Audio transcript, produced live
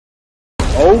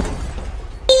Oh.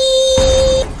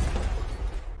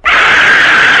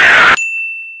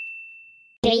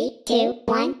 3, 2,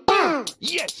 1, go!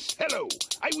 Yes, hello.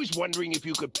 I was wondering if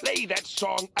you could play that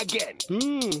song again.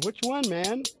 Which one,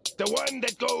 man? The one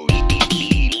that goes...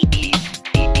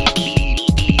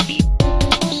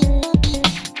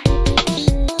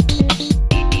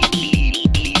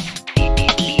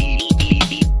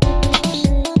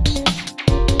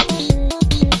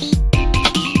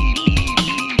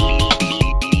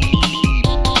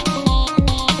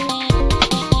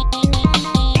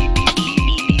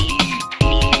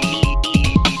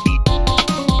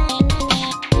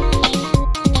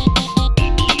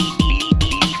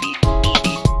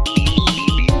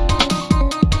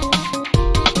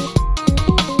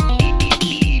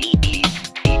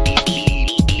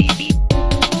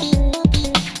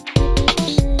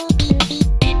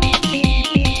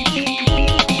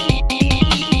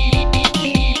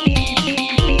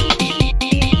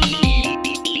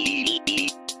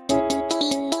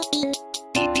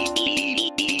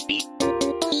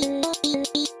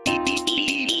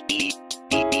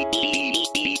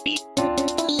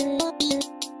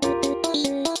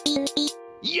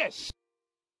 Yes!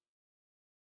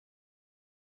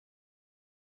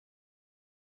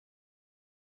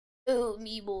 Oh,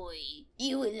 me boy,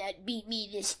 you will not beat me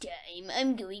this time.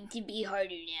 I'm going to be harder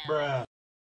now. Bruh.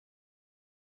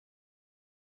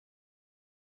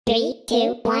 3,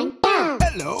 2, 1, go!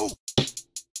 Hello.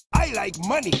 I like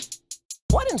money.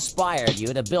 What inspired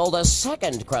you to build a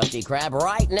second Krusty Krab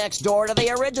right next door to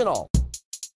the original?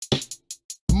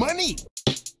 Money.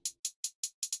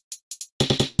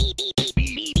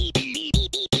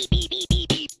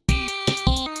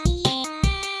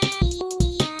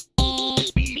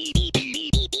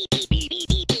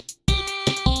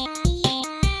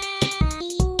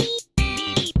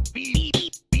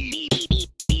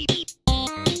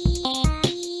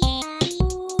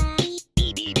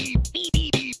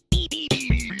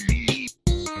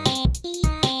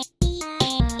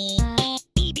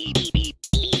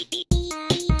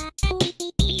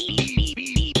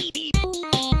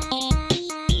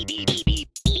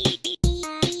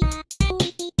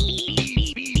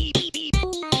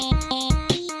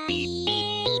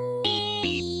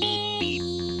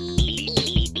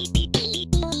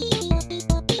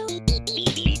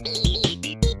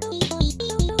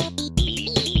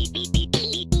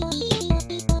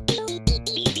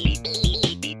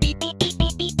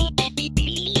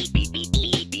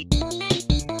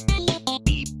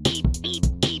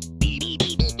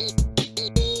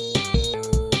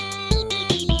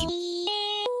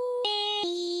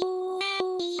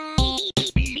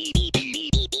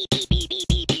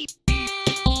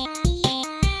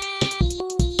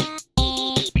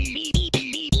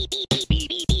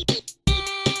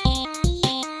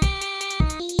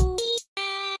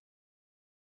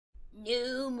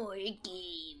 No more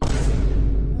games.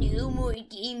 No more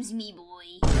games, me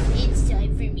boy. It's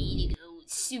time for me to go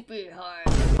super hard.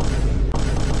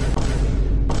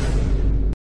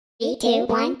 3, 2,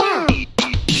 1, go!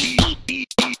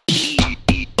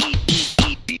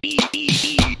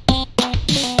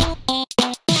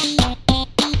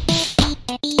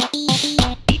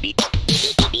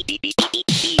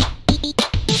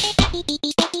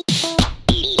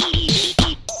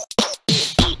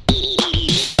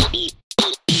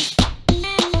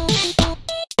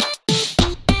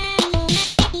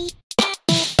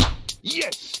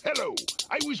 Yes, hello.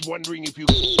 I was wondering if you...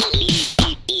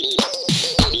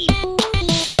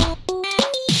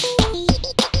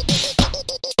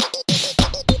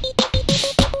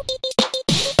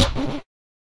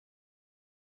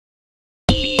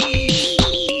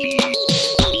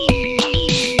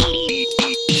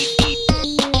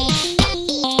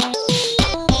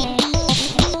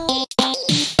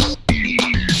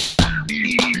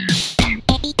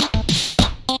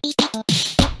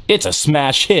 It's a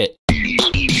smash hit.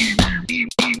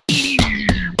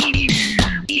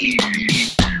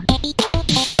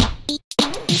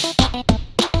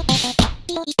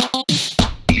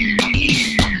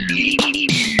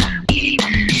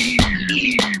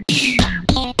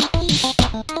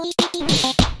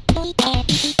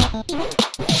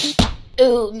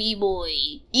 Oh, me boy,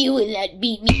 you will not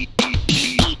beat me.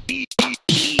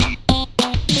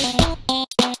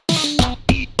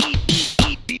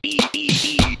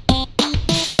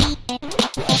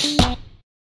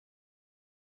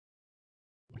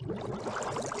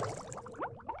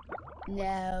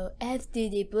 Now, after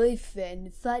the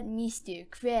boyfriend fought Mr.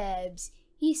 Krabs,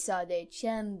 he saw their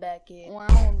chum bucket.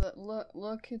 Wow,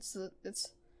 look, it's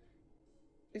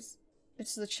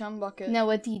It's the chum bucket. Now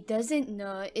what he doesn't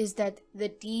know is that the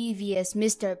devious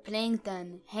Mr.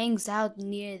 Plankton hangs out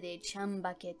near the chum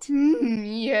bucket.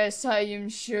 Yes, I am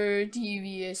sure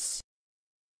devious.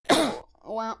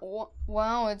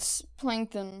 Wow, it's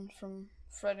Plankton from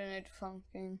Friday Night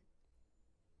Funkin.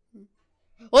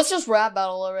 Let's just rap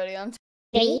battle already.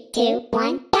 3, 2,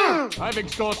 1, go! I've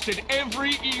exhausted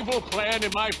every evil plan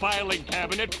in my filing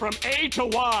cabinet from A to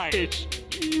Y. It's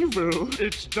evil.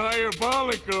 It's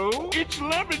diabolical. It's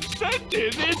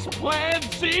lemon-scented. This plan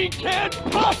C can't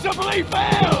possibly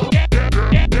fail!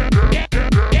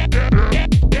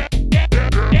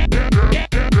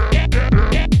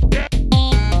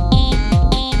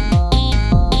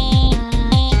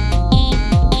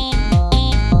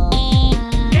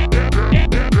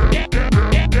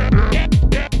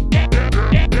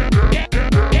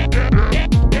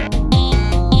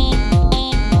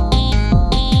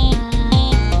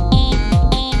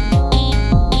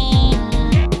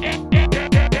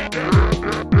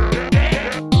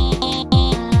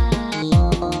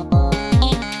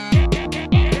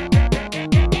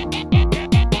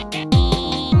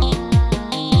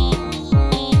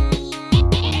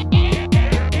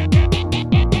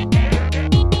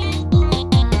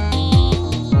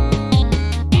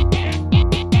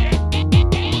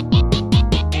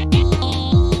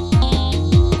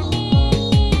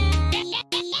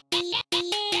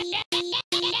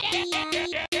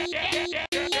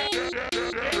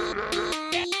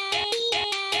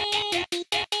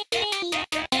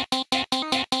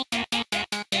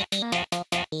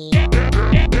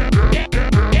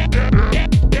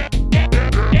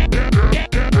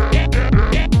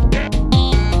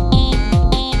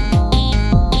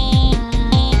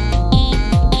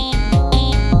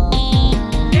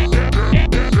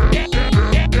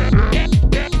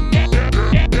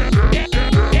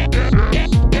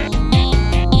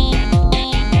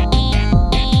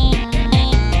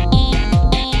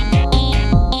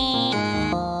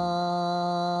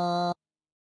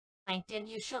 Plankton,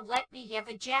 you should let me have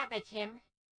a jab at him.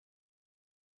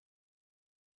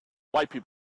 White people.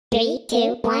 3,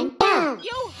 2, 1, go!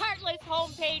 You heartless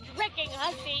homepage wrecking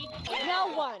hussy!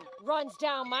 No one runs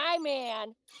down my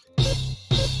man!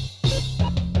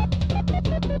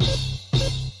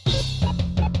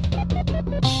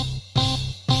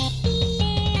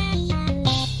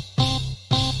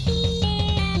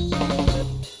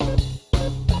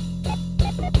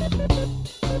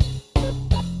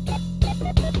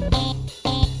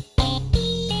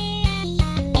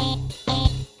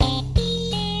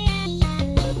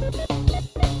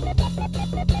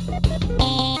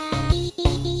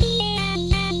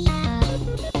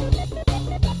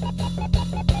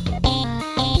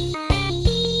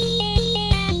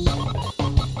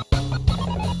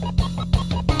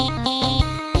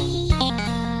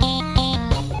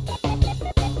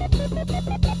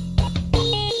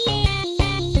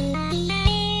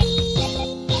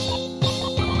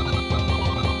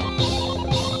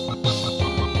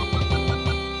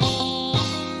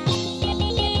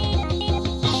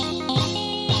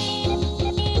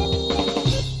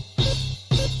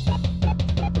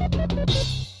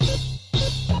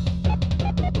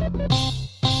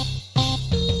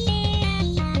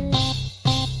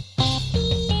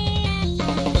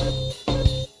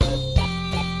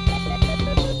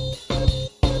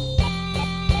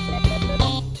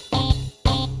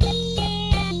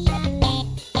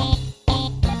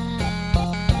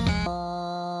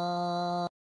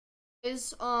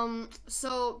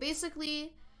 So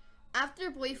basically, after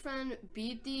boyfriend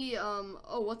beat the,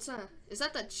 oh, what's that? Is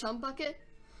that the chum bucket?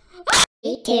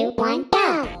 3, 2, 1,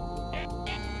 go!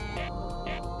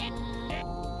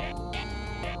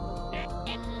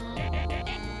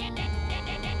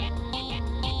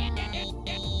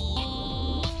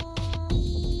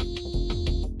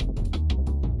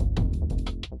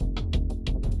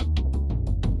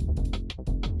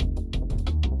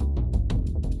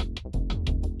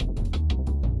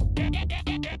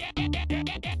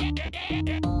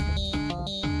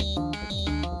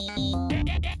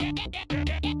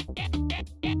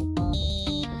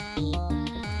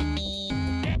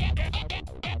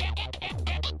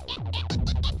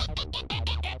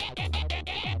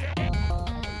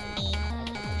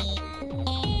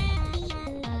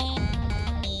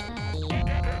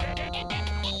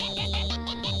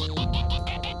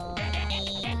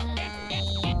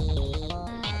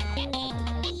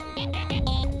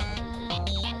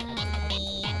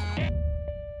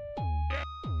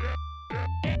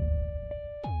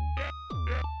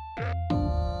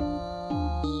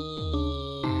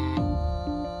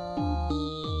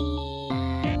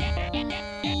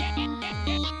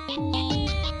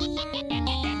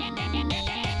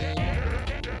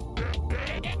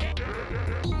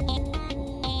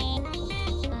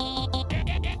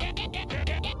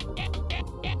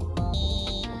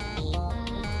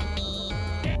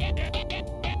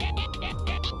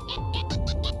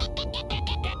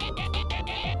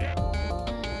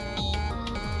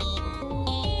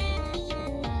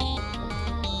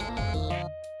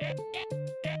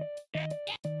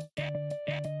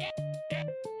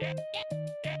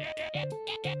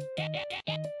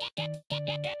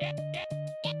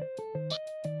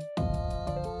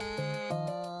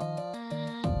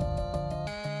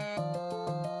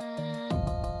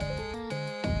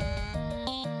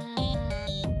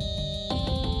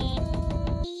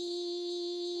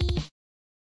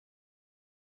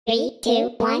 3,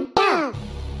 2, 1, go!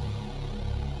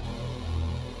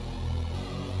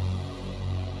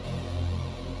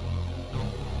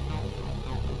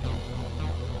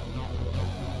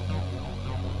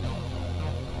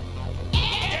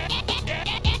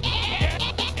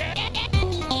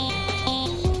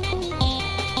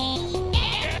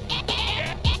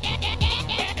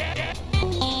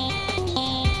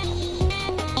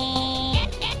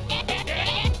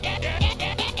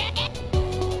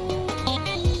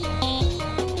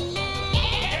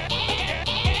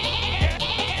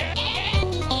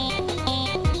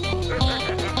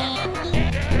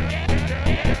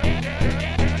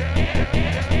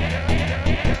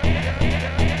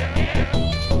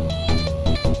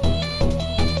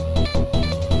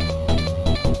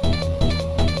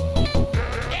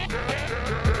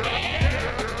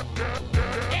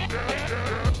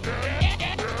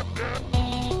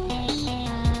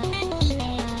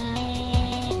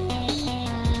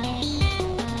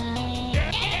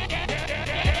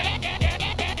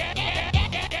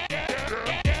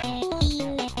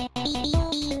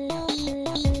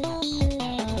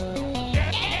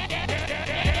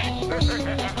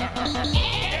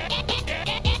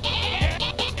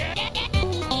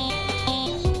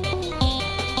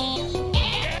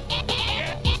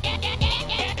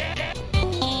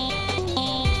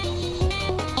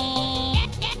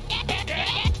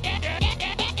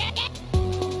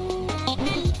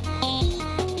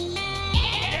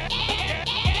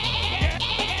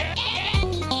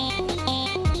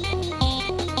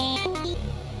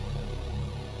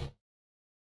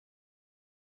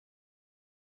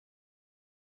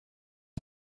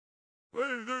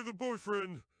 Hey there, the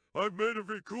boyfriend. I've made a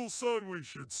very cool song we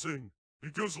should sing.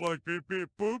 It goes like beep beep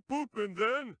boop boop and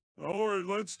then... Alright,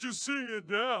 let's just sing it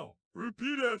now.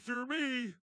 Repeat after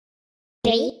me.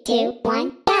 3, 2,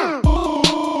 1,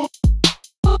 go!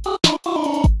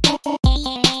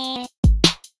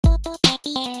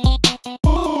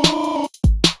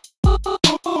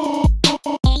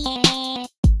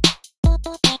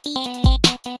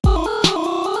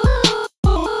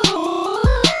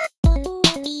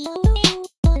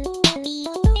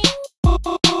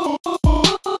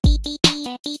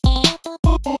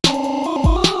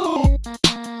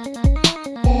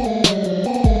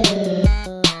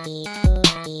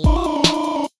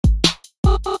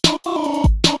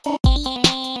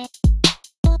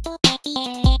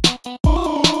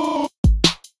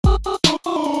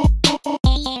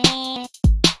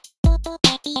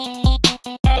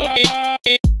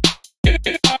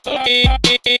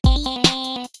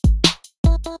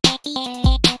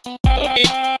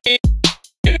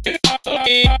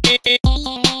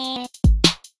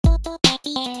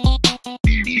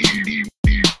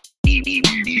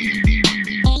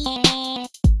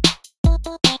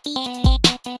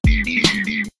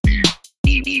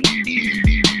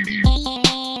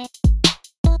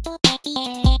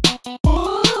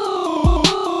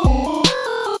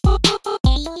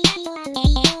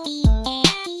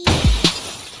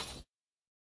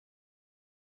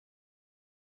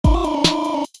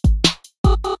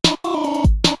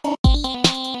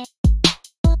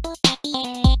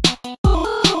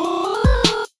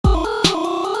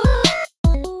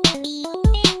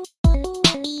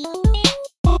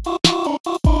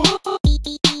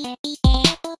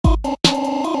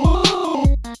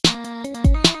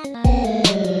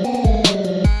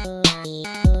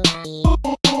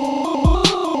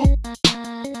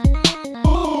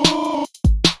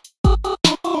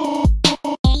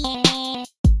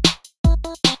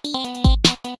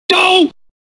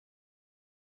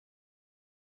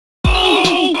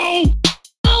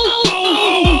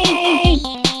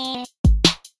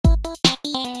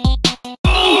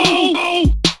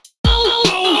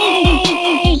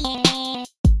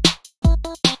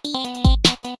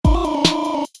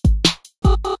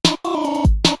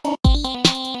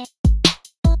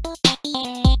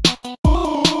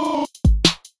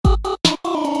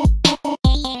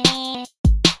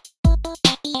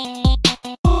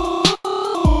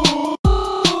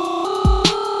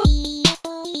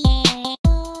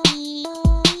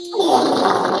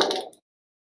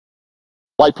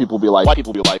 White people be like, white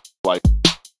people be like, white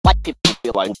people be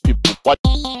like, people, white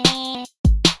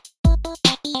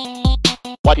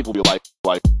people be like,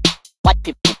 white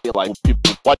people be like,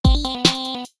 people, white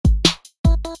people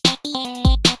be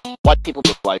like, white people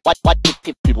be like, white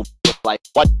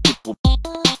people,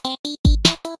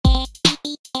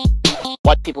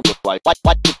 white people be like,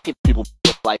 white people be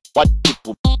like, white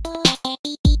people.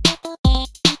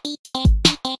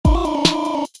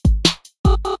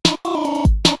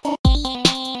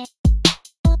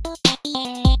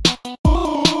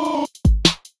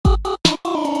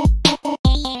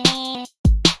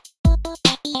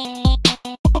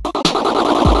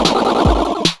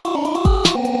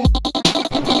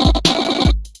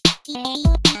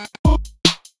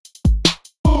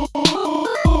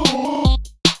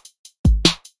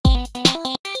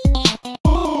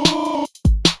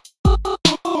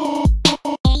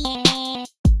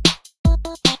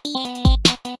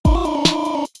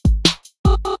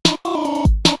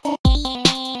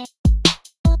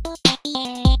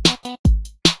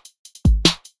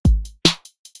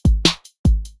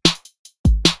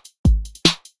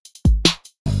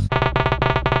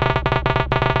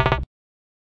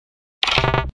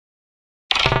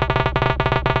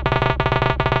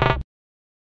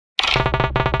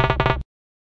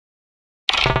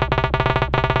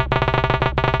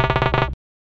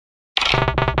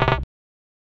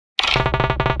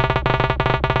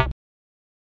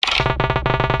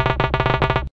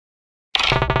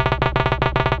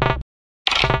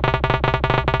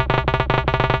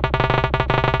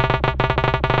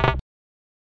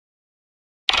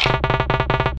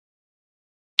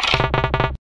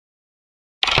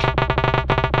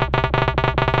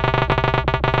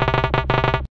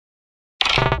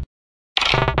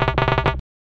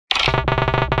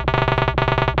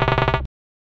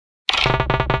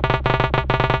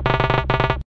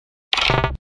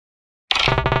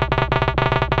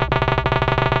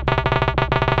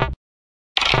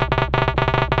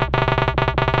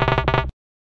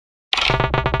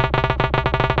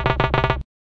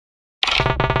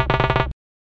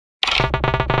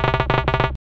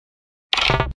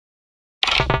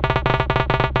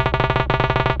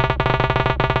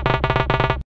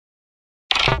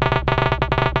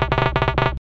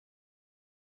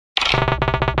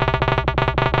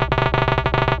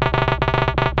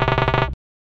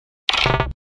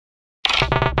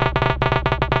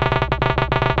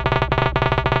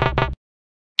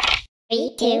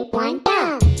 2, 1,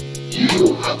 go!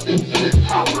 You have infinite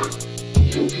power.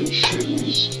 You can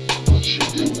choose what you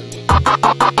do with it.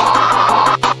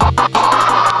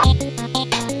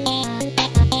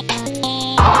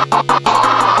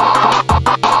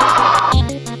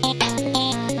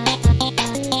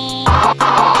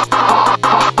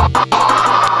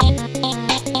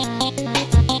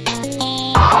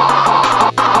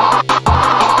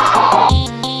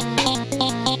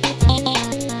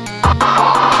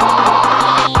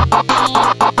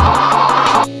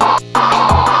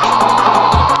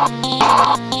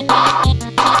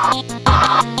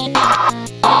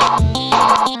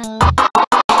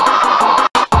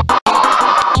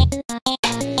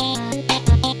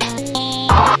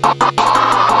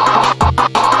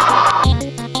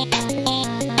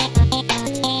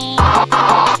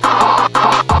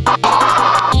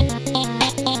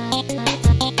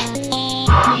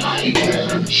 I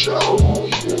can show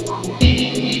you the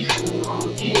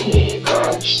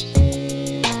universe.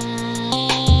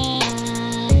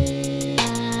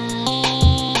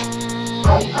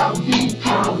 I have the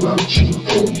power to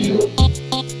own you.